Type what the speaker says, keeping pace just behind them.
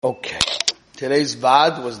Okay. Today's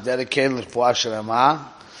Vad was dedicated to Refuah Shlema,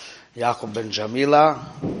 Yaakov ben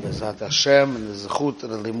Jamila, Bezrat Hashem, and the Zechut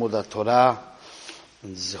and the Limud HaTorah,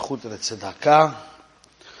 and the Zechut and the Tzedakah.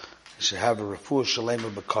 You should have a Refuah Shlema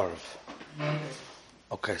B'Karv.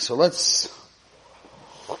 Okay, so let's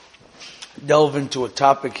delve into a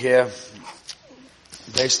topic here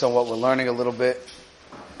based on what we're learning a little bit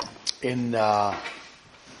in Madregas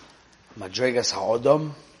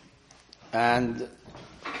HaOdom, and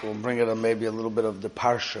we'll bring it on maybe a little bit of the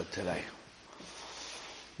Parsha today.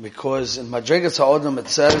 Because in Madregas HaOdom it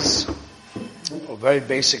says, a very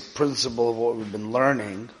basic principle of what we've been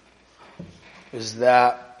learning is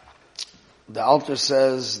that the Alter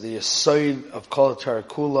says the Yesod of Kol HaTorah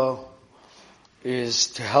Kula is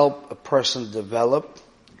to help a person develop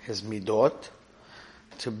his midot,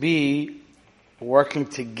 to be working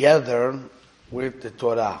together with the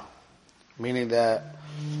Torah. Meaning that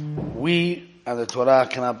we and the Torah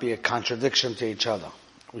cannot be a contradiction to each other.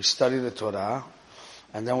 We study the Torah,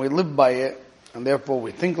 and then we live by it, and therefore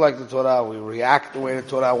we think like the Torah, we react the way the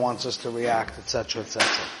Torah wants us to react, etc., etc.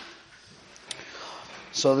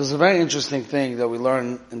 So there's a very interesting thing that we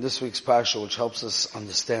learn in this week's Parsha, which helps us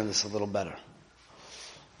understand this a little better.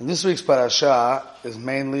 In this week's Parasha is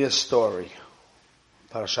mainly a story.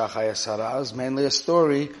 Parasha Chayei Sarah is mainly a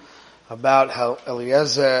story about how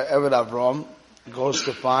Eliezer Eved Avram goes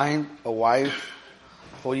to find a wife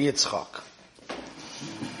for Yitzchak.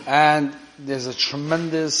 And there's a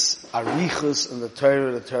tremendous arichus in the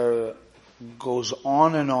Torah. The Torah goes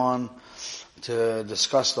on and on to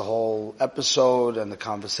discuss the whole episode and the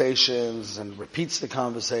conversations and repeats the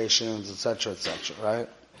conversations, etc., right?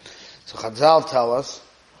 So Chazal tell us,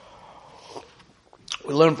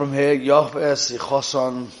 we learn from here, Yochves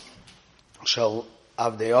Yichoson Shel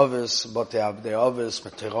Avdei Ovis, Botei Avdei Ovis,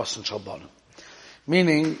 Meteroson Shel Banu.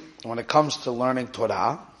 Meaning, when it comes to learning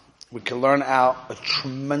Torah, we can learn out a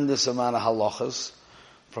tremendous amount of halachas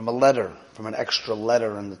from a letter, from an extra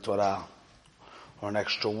letter in the Torah, or an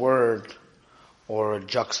extra word, or a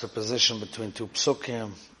juxtaposition between two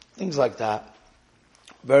psukim, things like that.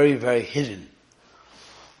 Very, very hidden.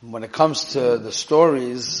 When it comes to the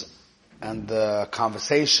stories and the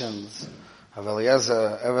conversations of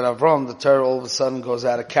Eliezer Eved Avram, the Torah all of a sudden goes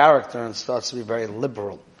out of character and starts to be very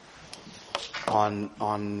liberal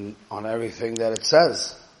on everything that it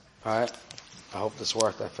says. Alright? I hope this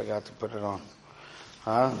worked. I forgot to put it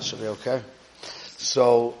on. Should be okay.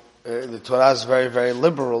 So, the Torah is very, very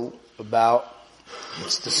liberal about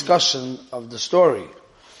its discussion of the story.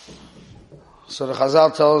 So the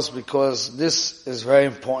Chazal tells us, because this is very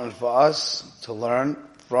important for us to learn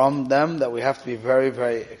from them, that we have to be very,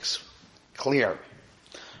 very clear.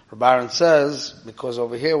 Rabbi Aaron says, because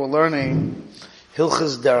over here we're learning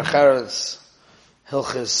Hilchas Derech Eretz,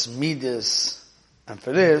 Hilchas Midas, and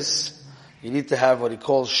for this, you need to have what he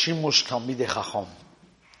calls Shimush Talmidei Chacham.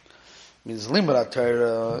 Means Limud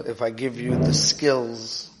HaTorah, if I give you the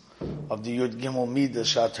skills of the Yud Gimel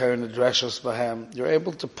Midas, Shater and the Dreshos Bahem, you're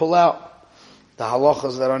able to pull out the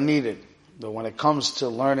halachas that are needed. But when it comes to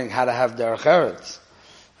learning how to have Derech Eretz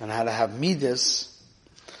and how to have Midas,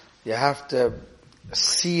 you have to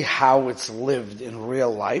see how it's lived in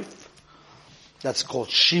real life. That's called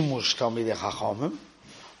Shimush Talmidei Chachamim.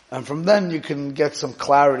 And from then you can get some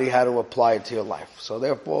clarity how to apply it to your life. So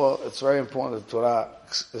therefore, it's very important that Torah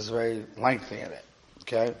is very lengthy in it.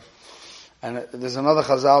 Okay? And there's another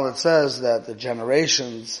Chazal that says that the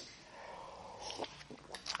generations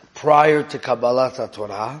prior to Kabbalat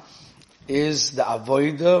Torah is the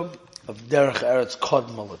avodah of Derech Eretz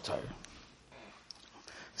Kodma L'Torah.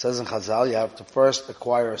 It says in Chazal, you have to first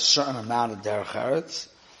acquire a certain amount of Derech Eretz,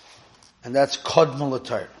 and that's Kodma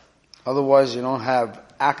L'Torah. Otherwise, you don't have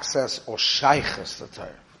access or shaychus to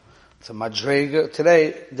Torah. It's a madrega.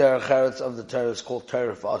 Today, Derech Eretz of the Torah is called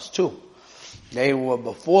Torah for us too. They were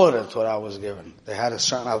before the Torah was given. They had a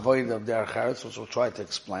certain avodah of Derech Eretz, which we'll try to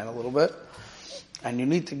explain a little bit. And you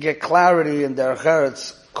need to get clarity in Derech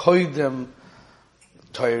Eretz, koidim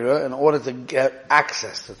Torah, in order to get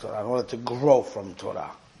access to Torah, in order to grow from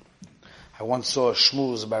Torah. I once saw a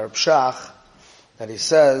shmooze by Reb Shach that he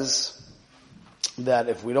says that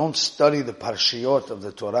if we don't study the parshiyot of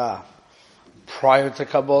the Torah prior to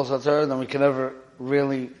Kabbalat Torah, then we can never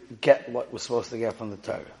really get what we're supposed to get from the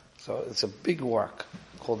Torah. So it's a big work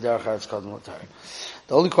called Derech Eretz Kodma L'Torah.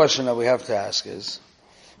 The only question that we have to ask is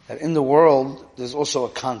that in the world there's also a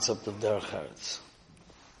concept of Derech Eretz.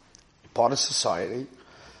 Part of society,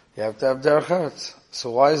 you have to have Derech Eretz.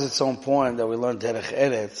 So why is it so important that we learn Derech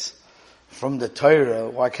Eretz from the Torah?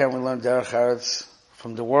 Why can't we learn Derech Eretz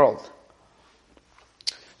from the world?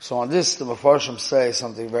 So on this, the Mefarshim say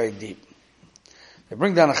something very deep. They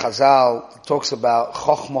bring down a Chazal that talks about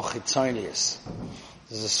Chochmah Chitzonius.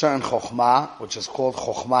 There's a certain Chochmah, which is called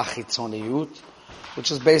Chochmah Chitzoniyut, which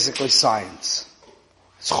is basically science.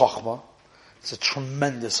 It's Chochmah. It's a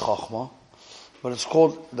tremendous Chochmah. But it's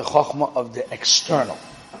called the Chochmah of the external.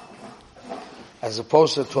 As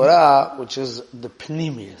opposed to Torah, which is the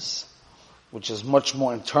Pnimius, which is much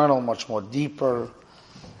more internal, much more deeper.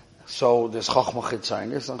 So there's Chochmah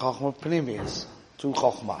Chitzonius and Chochmah Pnimius. Two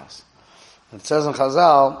Chochmahs. And it says in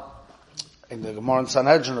Chazal, in the Gemara in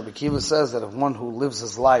Sanhedrin, Rabbi Akiva says that if one who lives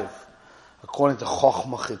his life according to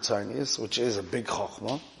Chochmah Chitzonius, which is a big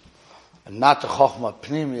Chochmah, and not the Chochmah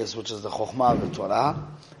Pnimius, which is the Chochmah of the Torah,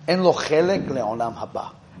 en lo chelek le'olam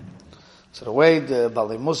haba. So the way the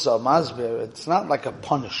Balei Musa Masber, it's not like a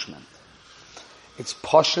punishment. It's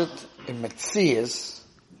poshet in Metzias,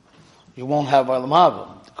 you won't have olam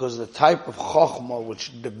haba, because the type of Chochmah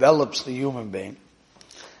which develops the human being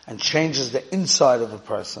and changes the inside of a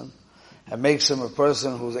person and makes him a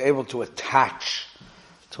person who's able to attach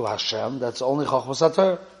to Hashem, that's only Chochmah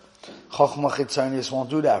Satar. Chochmah Chitzonius won't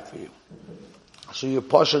do that for you. So you're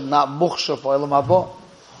poshet not mukhsha for olam haba.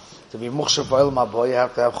 To be mukhsha for olam haba, you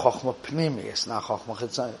have to have Chochmah Pnimius, not Chochmah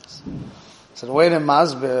Chitzonius. So the way the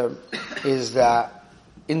Masber is that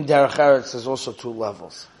in Derech Eretz there's also two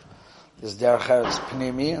levels. There's Derech Eretz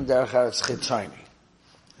Pnimi and Derech Eretz Chitzoni.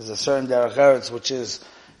 There's a certain Derech Eretz which is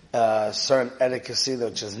certain etiquette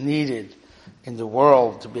which is needed in the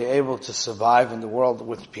world to be able to survive in the world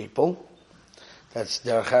with people. That's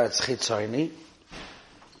Derech Eretz Chitzoni.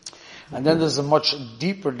 And then there's a much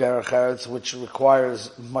deeper Derech Eretz which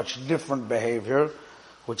requires much different behavior,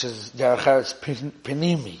 which is Derech Eretz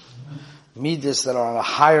Pnimi. Midas that are on a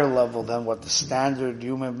higher level than what the standard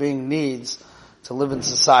human being needs to live in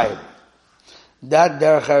society. That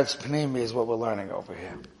Derech Eretz Pnimi is what we're learning over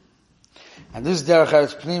here. And this Derech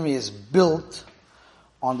Eretz Pnimi is built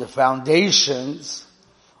on the foundations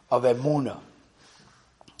of Emunah.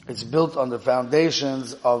 It's built on the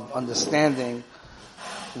foundations of understanding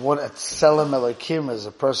what a Tselem Elokim is,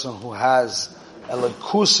 a person who has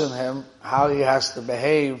Elokus in him, how he has to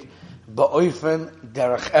behave, Ba'oifen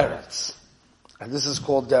Derech Eretz. And this is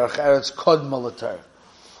called Derech Eretz Kod Militar.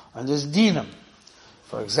 And there's Dinam.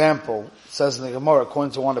 For example, it says in the Gemara,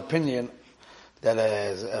 according to one opinion, that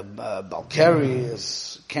a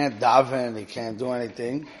Balkari can't daven, he can't do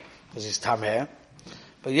anything, because he's Tameh.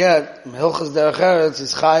 But yet, Hilchas Derech Eretz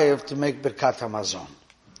is chayiv to make Birkat HaMazon.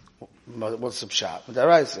 What's the pshat? But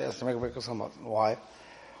right, he has to make Birkat HaMazon. Why?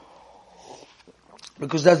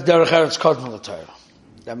 Because that's Derech Eretz Kod Militar.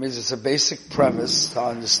 That means it's a basic premise to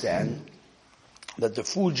understand that the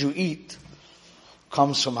food you eat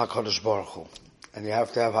comes from HaKadosh Baruch Hu. And you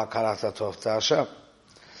have to have Hakarat HaTov to Hashem.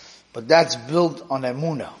 But that's built on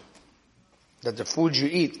Emunah. That the food you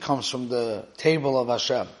eat comes from the table of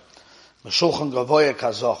Hashem. Meshulchan Gavoya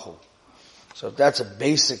Kazochu. So if that's a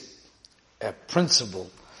basic principle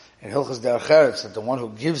in Hilchas Derech Eretz, that the one who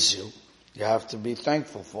gives you, you have to be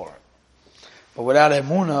thankful for it. But without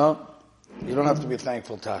Emunah, you don't have to be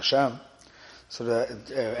thankful to Hashem. So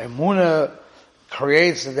the Emunah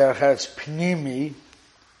creates the Derech Eretz Pnimi,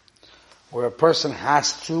 where a person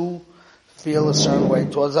has to feel a certain way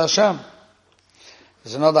towards Hashem.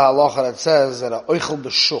 There's another halacha that says that a oichel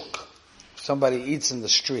b'shuk, somebody eats in the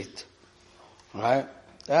street, right?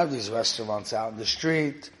 They have these restaurants out in the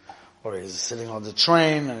street, or he's sitting on the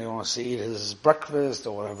train and he wants to eat his breakfast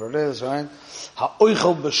or whatever it is, right? Ha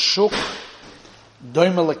oichel b'shuk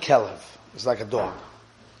doimel lekelev. It's like a dog.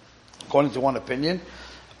 According to one opinion,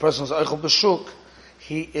 a person who's oichel b'shuk,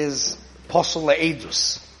 he is posel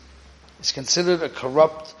le'edus. He's considered a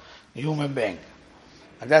corrupt human being.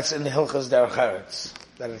 And that's in the Hilchas Derech Eretz.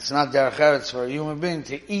 That it's not Derech Eretz for a human being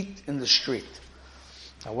to eat in the street.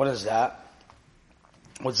 Now what is that?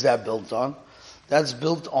 What's that built on? That's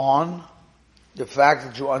built on the fact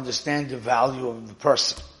that you understand the value of the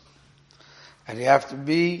person. And you have to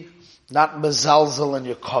be not mezalzel in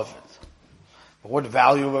your covet. But what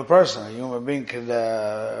value of a person? A human being can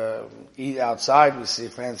eat outside. We see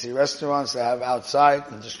fancy restaurants that have outside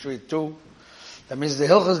in the street too. That means the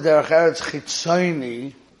Hilchas Derech Eretz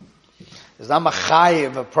Chitzoni is not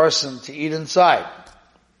machayev a person to eat inside.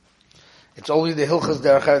 It's only the Hilchas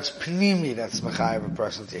Derech Eretz Pnimi that's machayev a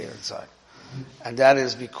person to eat inside. And that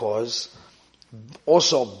is because,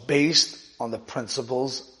 also based on the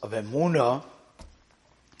principles of Emunah,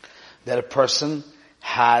 that a person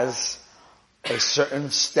has a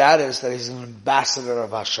certain status that he's an ambassador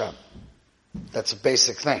of Hashem. That's a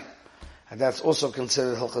basic thing. And that's also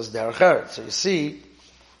considered Hilchas Derech Eretz. So you see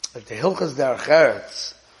that the Hilchas Derech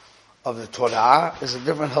Eretz of the Torah is a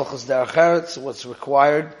different Hilchas Derech Eretz, what's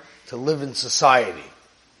required to live in society.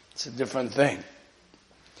 It's a different thing.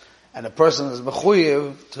 And a person is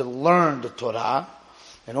mechuyev to learn the Torah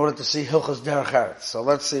in order to see Hilchos Derech Eretz. So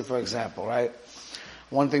let's see, for example, right?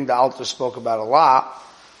 One thing the Alter spoke about a lot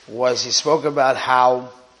was he spoke about how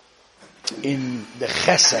in the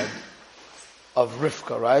chesed of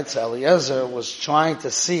Rivka, right? So Eliezer was trying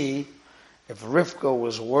to see if Rivka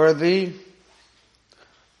was worthy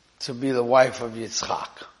to be the wife of Yitzchak.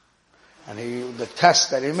 And the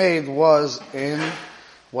test that he made was in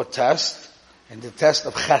what test? In the test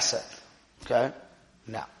of chesed. Okay?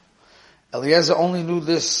 Now, Eliezer only knew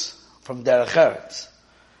this from Derech Eretz.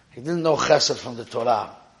 He didn't know chesed from the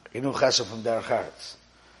Torah. He knew chesed from Derech Eretz.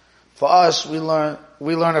 For us, we learn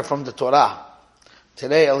it from the Torah.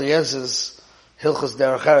 Today, Eliezer's Hilchos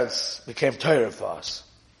Derech Eretz became Torah for us.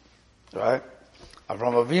 Right?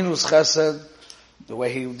 Avraham Avinu's chesed, the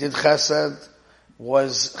way he did chesed,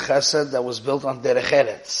 was chesed that was built on Derech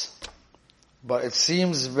Eretz. But it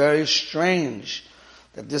seems very strange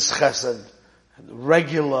that this chesed,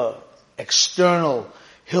 regular, external,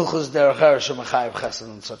 Hilchos Derech Eretz Shemechayev chesed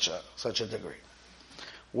in such a degree,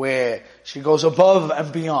 where she goes above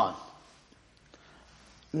and beyond.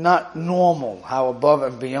 Not normal how above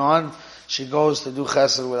and beyond she goes to do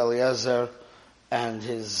chesed with Eliezer and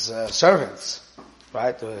his servants,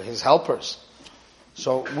 right? His helpers.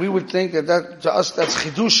 So we would think that to us that's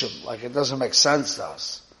chidushim, like it doesn't make sense to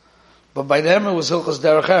us. But by them it was Hilchos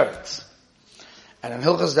Derech Eretz. And in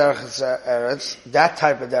Hilchos Derech Eretz, that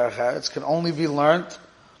type of Derech Eretz can only be learned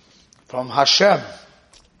from Hashem.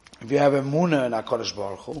 If you have emunah in HaKadosh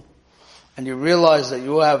Baruch Hu, and you realize that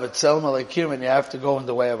you have a tzelem alekim and you have to go in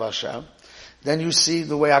the way of Hashem, then you see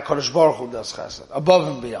the way HaKadosh Baruch Hu does chesed, above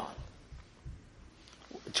and beyond.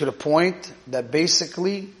 To the point that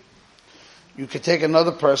basically, you could take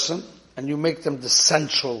another person and you make them the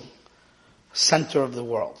center of the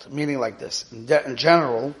world. Meaning like this. In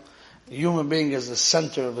general, the human being is the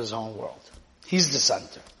center of his own world. He's the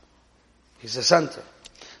center. He's the center.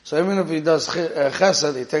 So even if he does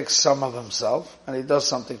chesed, he takes some of himself and he does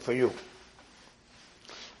something for you.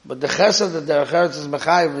 But the chesed that Derech Eretz is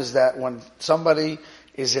mechayev is that when somebody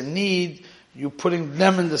is in need, you're putting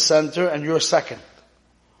them in the center and you're second.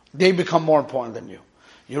 They become more important than you.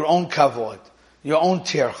 Your own kavod, your own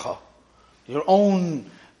tircha, your own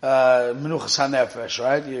menuchas hanefesh,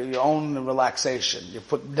 right? Your own relaxation. You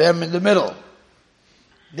put them in the middle.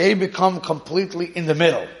 They become completely in the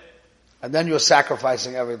middle. And then you're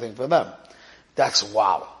sacrificing everything for them. That's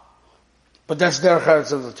wow. But that's Derech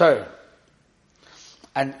Eretz of the Torah.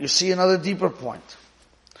 And you see another deeper point.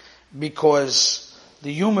 Because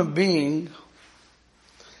the human being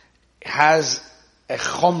has a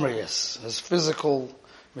chomrius, his physical,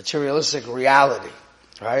 materialistic reality,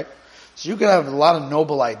 right? So you can have a lot of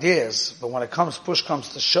noble ideas, but when push comes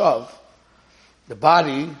to shove, the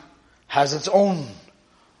body has its own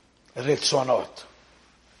ritzonot.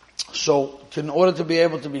 So, in order to be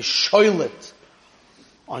able to be shoylet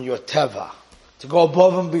on your teva, to go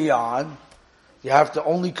above and beyond, you have to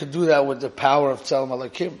only could do that with the power of Tzelem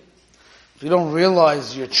Elokim. If you don't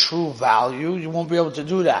realize your true value, you won't be able to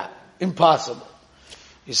do that. Impossible.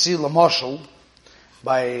 You see, Lamoshel,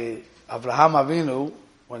 by Avraham Avinu,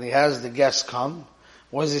 when he has the guests come,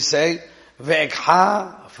 what does he say?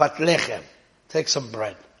 Ve'ekha fat lechem. Take some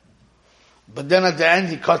bread. But then at the end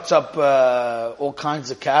he cuts up all kinds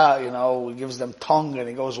of cow, he gives them tongue and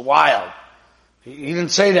he goes wild. He didn't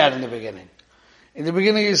say that in the beginning. In the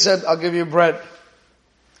beginning he said, I'll give you bread.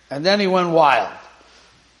 And then he went wild.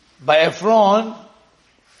 By Ephron,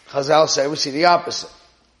 Chazal say, we see the opposite.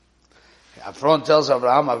 Ephron tells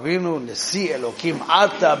Avraham Avinu, Nesi Elokim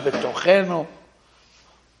ata betochenu.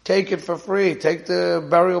 Take it for free. Take the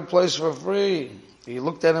burial place for free. He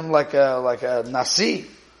looked at him like a Nasi.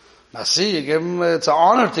 Nasi, you give him, it's an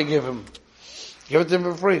honor to give him. Give it to him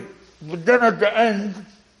for free. But then at the end,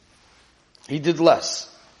 he did less.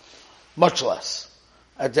 Much less.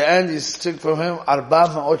 At the end, he took from him,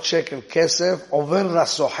 400 shekel kesef, over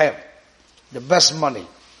rasohem. The best money.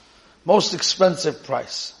 Most expensive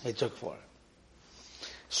price he took for it.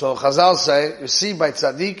 So Chazal say, you see by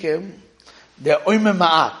tzaddikim, they're oime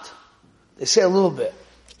ma'at. They say a little bit.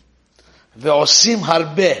 Ve'osim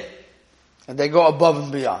harbeh. And they go above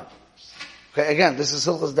and beyond. Okay, again, this is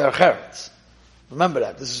Hilchos Derech Eretz. Remember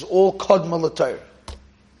that. This is all Kodma L'Torah.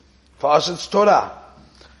 For us it's Torah.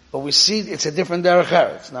 But we see it's a different Derech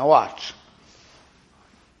Eretz. Now watch.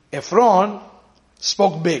 Ephron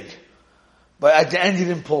spoke big. But at the end he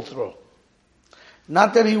didn't pull through.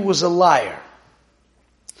 Not that he was a liar.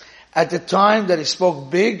 At the time that he spoke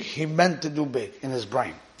big, he meant to do big in his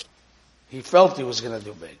brain. He felt he was going to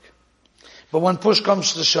do big. But when push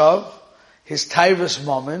comes to shove, his taivas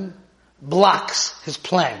moment blocks his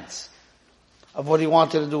plans of what he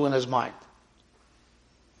wanted to do in his mind.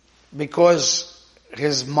 Because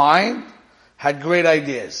his mind had great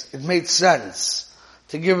ideas. It made sense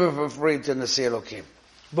to give it for free to Nasi Elokim.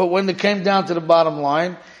 But when it came down to the bottom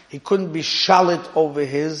line, he couldn't be shalit over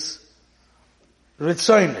his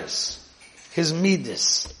ritzoynus, his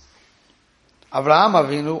midas. Avraham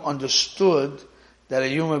Avinu understood that a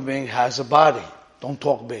human being has a body. Don't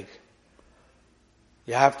talk big.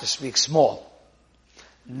 You have to speak small.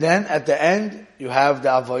 Then at the end, you have the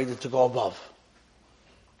avodah to go above.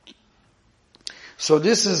 So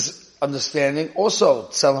this is understanding also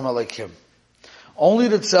Tzelem Elokim. Only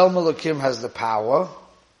the Tzelem Elokim has the power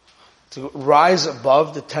to rise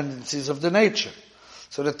above the tendencies of the nature.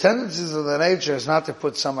 So the tendencies of the nature is not to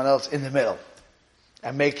put someone else in the middle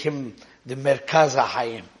and make him the Merkaz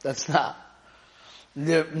HaHayim. That's not.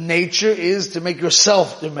 The nature is to make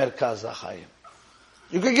yourself the Merkaz HaHayim.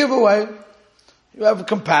 You can give away. You have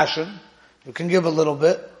compassion. You can give a little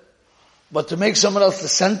bit. But to make someone else the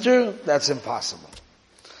center, that's impossible.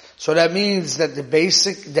 So that means that the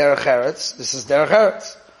basic Derech Eretz, this is Derech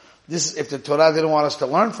Eretz. This, if the Torah didn't want us to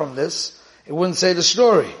learn from this, it wouldn't say the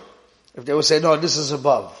story. If they would say, no, this is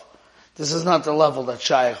above. This is not the level that's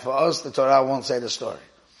shaykh for us, the Torah won't say the story.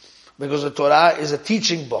 Because the Torah is a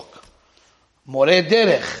teaching book. Moreh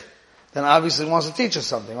Derech. Then obviously it wants to teach us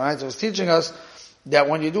something, right? So it's teaching us that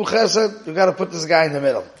when you do chesed, you gotta put this guy in the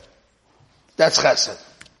middle. That's chesed.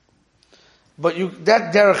 But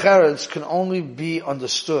that Derech Eretz can only be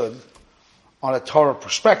understood on a Torah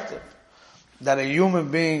perspective. That a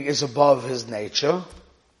human being is above his nature.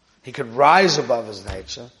 He could rise above his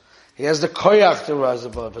nature. He has the koyach to rise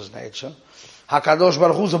above his nature. HaKadosh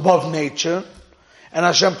Baruch Hu is above nature. And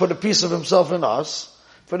Hashem put a piece of himself in us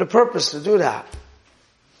for the purpose to do that.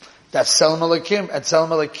 That's Tzelem Elokim. And Tzelem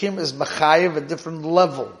Elokim is machayev, a different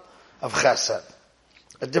level of chesed.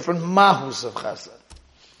 A different mahus of chesed.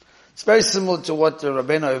 It's very similar to what the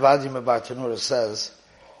Rabbeinu Evadim Bartanura says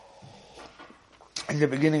in the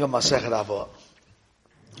beginning of Masechet Avot.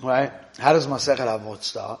 Right? How does Masechet Avot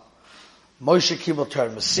start? Moshe Kibbutz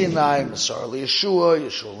turned Sinai, Mesor Yeshua,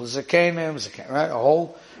 Yeshua was Zakenim, right? A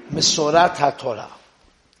whole Mesorat HaTorah.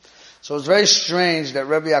 So it's very strange that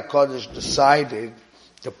Rebbe HaKodesh decided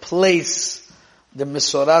to place the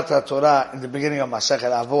Mesorat HaTorah in the beginning of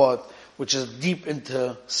Masechet Avot, which is deep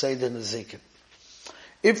into Seder Nezikin.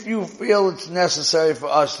 If you feel it's necessary for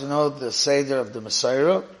us to know the Seder of the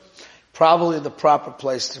Mesorah, probably the proper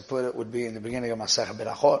place to put it would be in the beginning of Masechet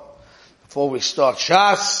Berachot. Before we start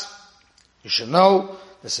Shas, you should know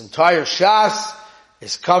this entire Shas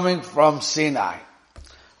is coming from Sinai.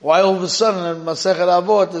 Why all of a sudden in Masechet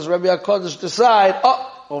Avot does Rabbi HaKodesh decide,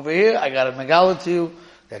 over here I got to megala to you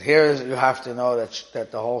that here is, you have to know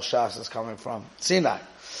that the whole Shas is coming from Sinai.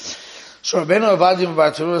 So Rabbeinu Avadim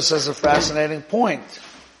Bartanura says a fascinating point.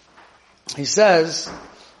 He says,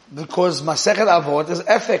 because Masechet Avot is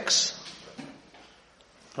ethics.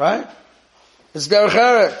 Right? It's Derech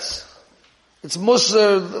Eretz. It's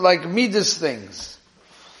Musar, like Midas things.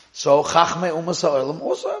 So Chachmei Umas HaOlam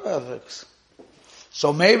also have ethics.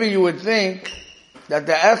 So maybe you would think that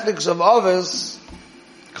the ethics of others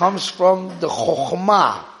comes from the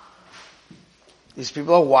Chokhmah. These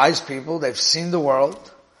people are wise people. They've seen the world.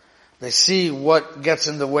 They see what gets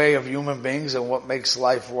in the way of human beings and what makes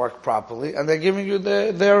life work properly. And they're giving you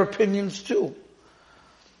their opinions too.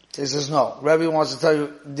 He says, no. Rebbe wants to tell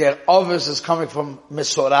you their others is coming from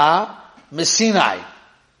Mesorah, Sinai.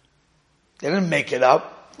 They didn't make it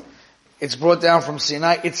up. It's brought down from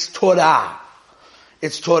Sinai. It's Torah.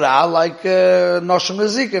 It's Torah like Noshim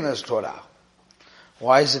Nezikin is Torah.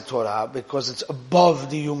 Why is it Torah? Because it's above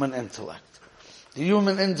the human intellect. The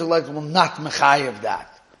human intellect will not mechayev that.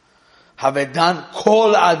 Havedan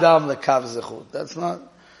kol adam lekav zechut. That's not,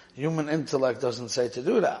 human intellect doesn't say to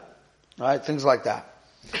do that. Right? Things like that.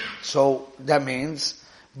 So that means,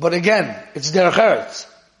 but again, it's Derech Eretz.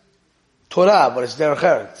 Torah, but it's Derech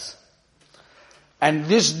Eretz. And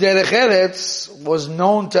this Derech Eretz was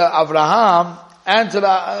known to Avraham and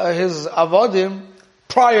to his Avodim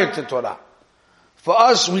prior to Torah. For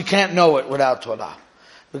us, we can't know it without Torah.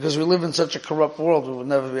 Because we live in such a corrupt world, we would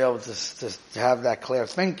never be able to have that clear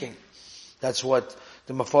thinking. That's what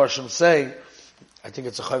the Mefarshim say. I think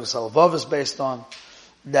it's a Chovos HaLevavos is based on,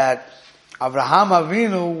 that Avraham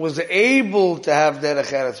Avinu was able to have Derech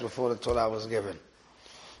Eretz before the Torah was given.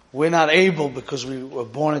 We're not able because we were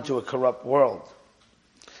born into a corrupt world.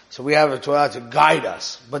 So we have a Torah to guide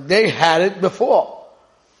us. But they had it before.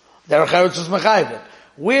 Derech Eretz was Mechayv.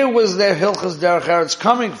 Where was their Hilchas Derech Eretz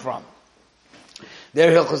coming from?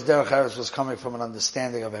 Their Hilchos Derech Eretz was coming from an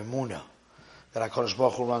understanding of Emunah, that HaKadosh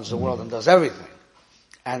Baruch Hu runs the world and does everything.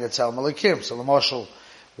 And it's El Malikim. So the Marshal,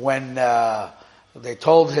 when they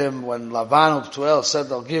told him, when Lavan and Tuel said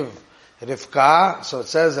they'll give Rivka, so it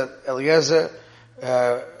says that Eliezer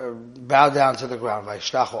bowed down to the ground.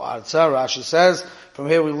 Vayishtachu arza. Rashi says, from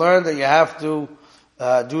here we learn that you have to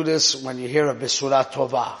do this when you hear a Besura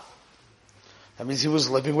Tova. That means he was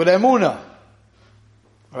living with Emunah.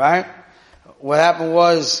 Right? What happened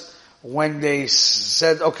was, when they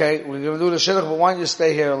said, okay, we're going to do the shidduch, but why don't you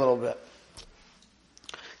stay here a little bit?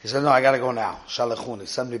 He said, no, I got to go now. Shalechuni,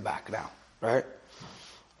 send me back now. Right?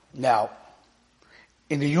 Now,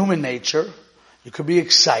 in the human nature, you could be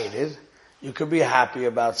excited, you could be happy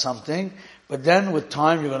about something, but then with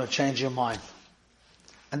time you're going to change your mind.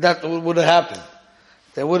 And that would have happened.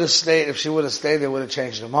 They would have stayed, if she would have stayed, they would have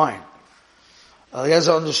changed their mind.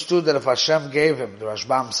 Eliezer understood that if Hashem gave him, the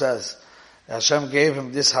Rashbam says, Hashem gave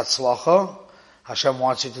him this hatzlacha, Hashem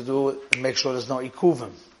wants you to do it and make sure there's no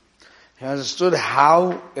ikuvim. He understood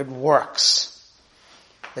how it works.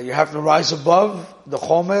 That you have to rise above the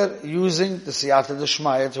chomer using the siyata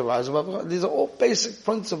d'shmaya to rise above. These are all basic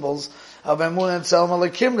principles of Emunah and Tzelem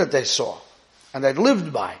Elikim that they saw and they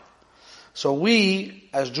lived by. So we,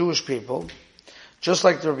 as Jewish people, just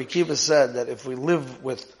like the Rabbi Kiva said, that if we live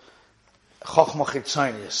with chokhmah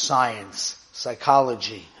chitzonius, science,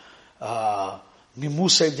 psychology,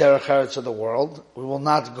 nimusei derech eretz of the world, we will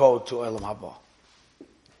not go to Olam Haba.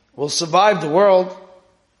 We'll survive the world.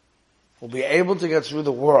 We'll be able to get through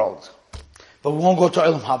the world. But we won't go to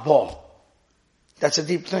Olam Haba. That's a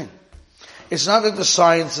deep thing. It's not that the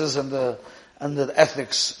sciences and the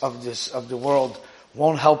ethics of the world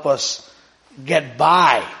won't help us get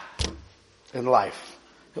by in life.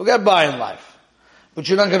 You'll get by in life. But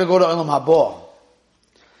you're not going to go to Olam Haba.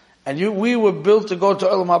 And we were built to go to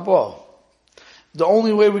Olam Haba. The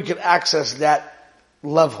only way we could access that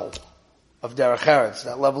level of Derech Eretz,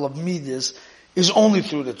 that level of Midas, is only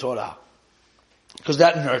through the Torah. Because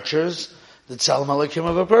that nurtures the Tzelem Elikim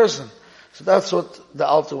of a person. So that's what the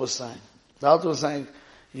Alter was saying. The Alter was saying,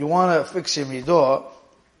 you want to fix your Midah,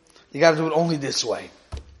 you got to do it only this way.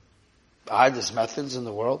 There's methods in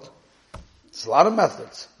the world. There's a lot of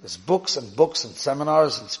methods. There's books and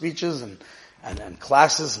seminars and speeches and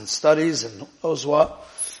classes and studies and who knows what.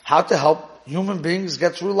 How to help human beings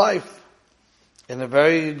get through life in a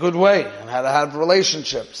very good way, and how to have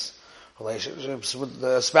relationships with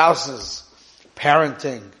the spouses,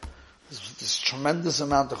 parenting. There's this tremendous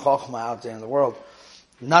amount of chokhmah out there in the world.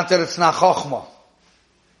 Not that it's not chokhmah.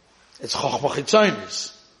 It's chokhmah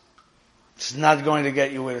chitzonius. It's not going to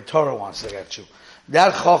get you where the Torah wants to get you.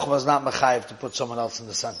 That chokhmah is not mechayiv to put someone else in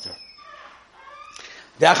the center.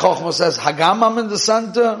 That chokhmah says, Hagam, I'm in the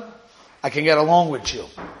center, I can get along with you.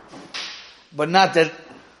 But not that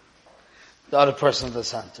the other person in the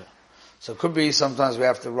center. So it could be sometimes we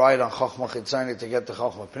have to ride on chokhmah chitzoni to get the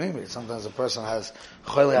chokhmah pnimi. Sometimes a person has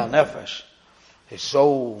choli nefesh. He's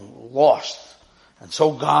so lost and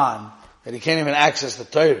so gone that he can't even access the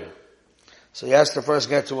Torah. So he has to first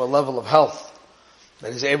get to a level of health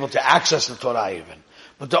that he's able to access the Torah even.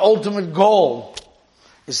 But the ultimate goal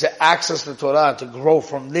is to access the Torah, to grow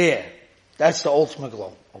from there. That's the ultimate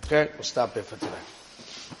goal. Okay? We'll stop here for today.